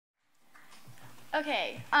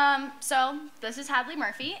Okay, so this is Hadley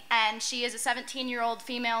Murphy, and she is a 17-year-old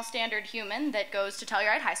female standard human that goes to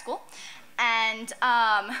Telluride High School. And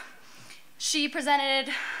she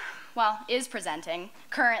presented, well, is presenting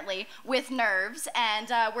currently with nerves,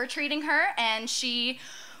 and we're treating her, and she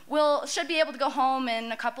should be able to go home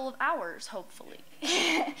in a couple of hours, hopefully.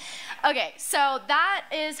 Okay, so that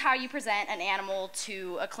is how you present an animal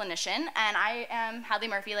to a clinician, and I am Hadley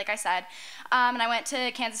Murphy, like I said, and I went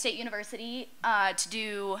to Kansas State University to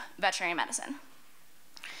do veterinary medicine.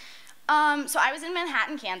 So I was in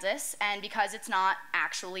Manhattan, Kansas, and because it's not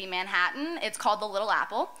actually Manhattan, it's called the Little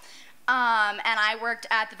Apple, and I worked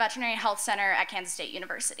at the Veterinary Health Center at Kansas State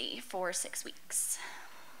University for 6 weeks.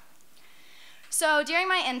 So during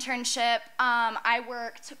my internship, I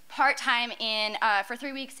worked part-time for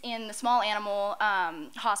 3 weeks in the small animal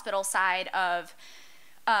hospital side of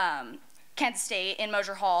Kansas State in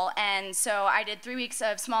Mosier Hall, and so I did 3 weeks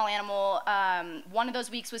of small animal. One of those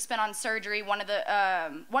weeks was spent on surgery. One of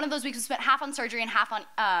those weeks was spent half on surgery and half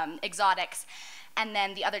on exotics, and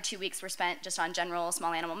then the other 2 weeks were spent just on general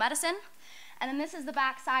small animal medicine. And then this is the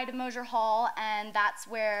back side of Mosier Hall, and that's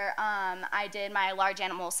where I did my large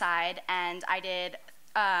animal side, and I did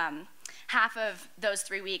half of those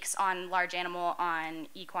 3 weeks on large animal on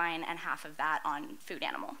equine and half of that on food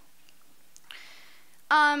animal.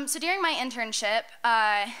 So during my internship,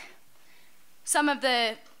 some of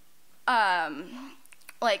the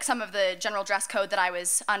general dress code that I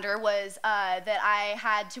was under was that I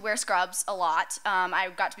had to wear scrubs a lot. I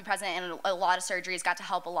got to be present in a lot of surgeries, got to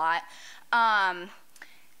help a lot.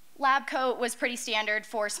 Lab coat was pretty standard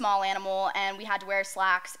for small animal, and we had to wear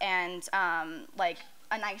slacks and like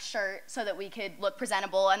a nice shirt so that we could look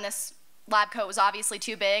presentable, and this lab coat was obviously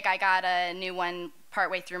too big. I got a new one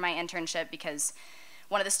partway through my internship because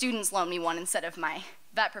one of the students loaned me one instead of my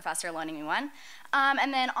vet professor loaning me one.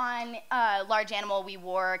 And then on large animal, we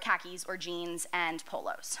wore khakis or jeans and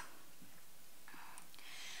polos.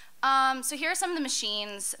 So here are some of the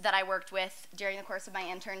machines that I worked with during the course of my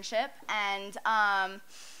internship, and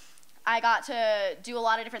I got to do a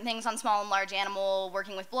lot of different things on small and large animal,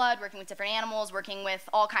 working with blood, working with different animals, working with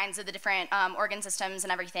all kinds of the different organ systems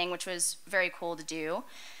and everything, which was very cool to do.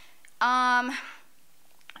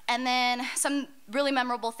 And then some really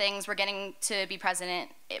memorable things were getting to be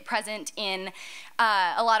present in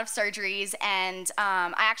a lot of surgeries, and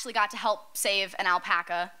I actually got to help save an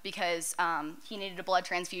alpaca because he needed a blood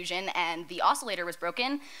transfusion and the oscillator was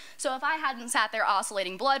broken. So if I hadn't sat there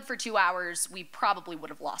oscillating blood for 2 hours, we probably would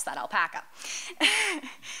have lost that alpaca.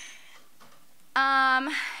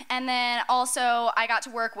 And then also I got to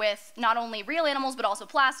work with not only real animals but also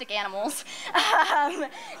plastic animals.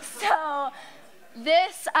 So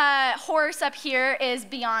this horse up here is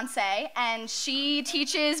Beyonce, and she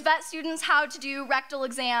teaches vet students how to do rectal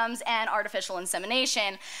exams and artificial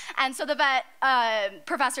insemination. And so the vet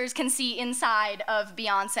professors can see inside of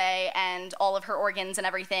Beyonce and all of her organs and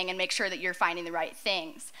everything and make sure that you're finding the right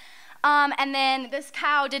things. And then this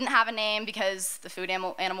cow didn't have a name because the food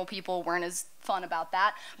animal people weren't as fun about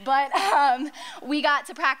that, but we got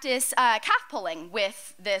to practice calf pulling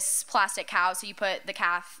with this plastic cow. So you put the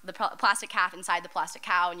plastic calf inside the plastic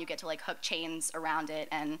cow, and you get to like hook chains around it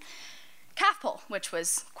and calf pull, which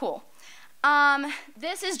was cool.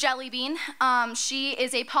 This is Jelly Bean. She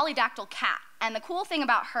is a polydactyl cat, and the cool thing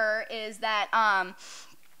about her is that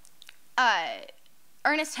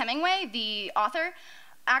Ernest Hemingway, the author,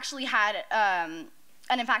 actually had an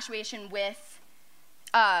infatuation with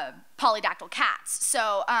polydactyl cats.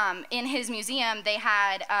 So in his museum, they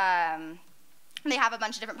have a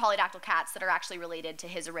bunch of different polydactyl cats that are actually related to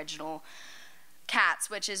his original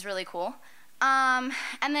cats, which is really cool. And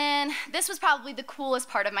then this was probably the coolest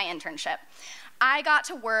part of my internship. I got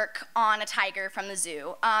to work on a tiger from the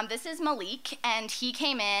zoo. This is Malik, and he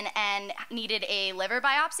came in and needed a liver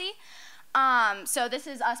biopsy. So this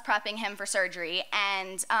is us prepping him for surgery,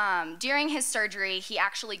 and during his surgery, he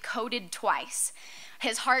actually coded twice.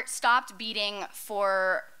 His heart stopped beating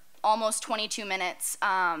for almost 22 minutes,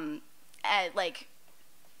 like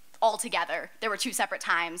altogether. There were 2 separate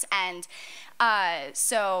times, and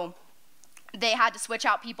so they had to switch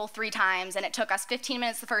out people 3 times, and it took us 15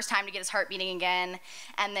 minutes the first time to get his heart beating again,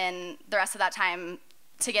 and then the rest of that time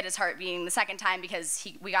to get his heart beating the second time because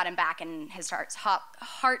we got him back and his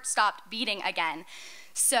heart stopped beating again.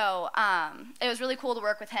 So it was really cool to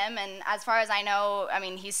work with him, and as far as I know, I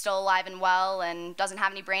mean, he's still alive and well and doesn't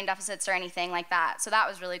have any brain deficits or anything like that. So that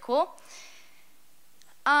was really cool.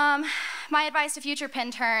 My advice to future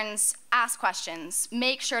Pinterns: ask questions.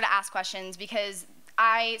 Make sure to ask questions, because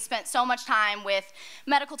I spent so much time with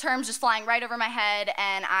medical terms just flying right over my head,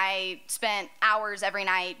 and I spent hours every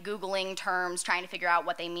night Googling terms, trying to figure out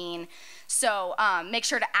what they mean. So make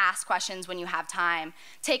sure to ask questions when you have time.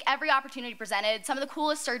 Take every opportunity presented. Some of the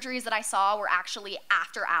coolest surgeries that I saw were actually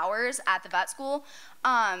after hours at the vet school.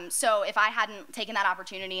 So if I hadn't taken that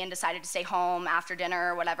opportunity and decided to stay home after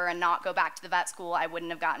dinner or whatever and not go back to the vet school, I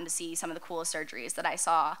wouldn't have gotten to see some of the coolest surgeries that I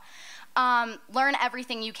saw. Learn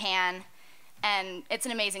everything you can, and it's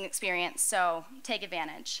an amazing experience, so take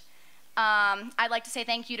advantage. I'd like to say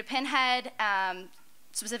thank you to Pinhead,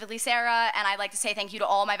 specifically Sarah, and I'd like to say thank you to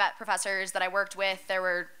all my vet professors that I worked with. There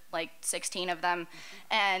were like 16 of them,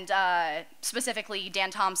 and specifically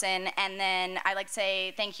Dan Thompson. And then I'd like to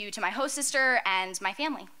say thank you to my host sister and my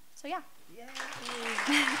family. So yeah. Yay.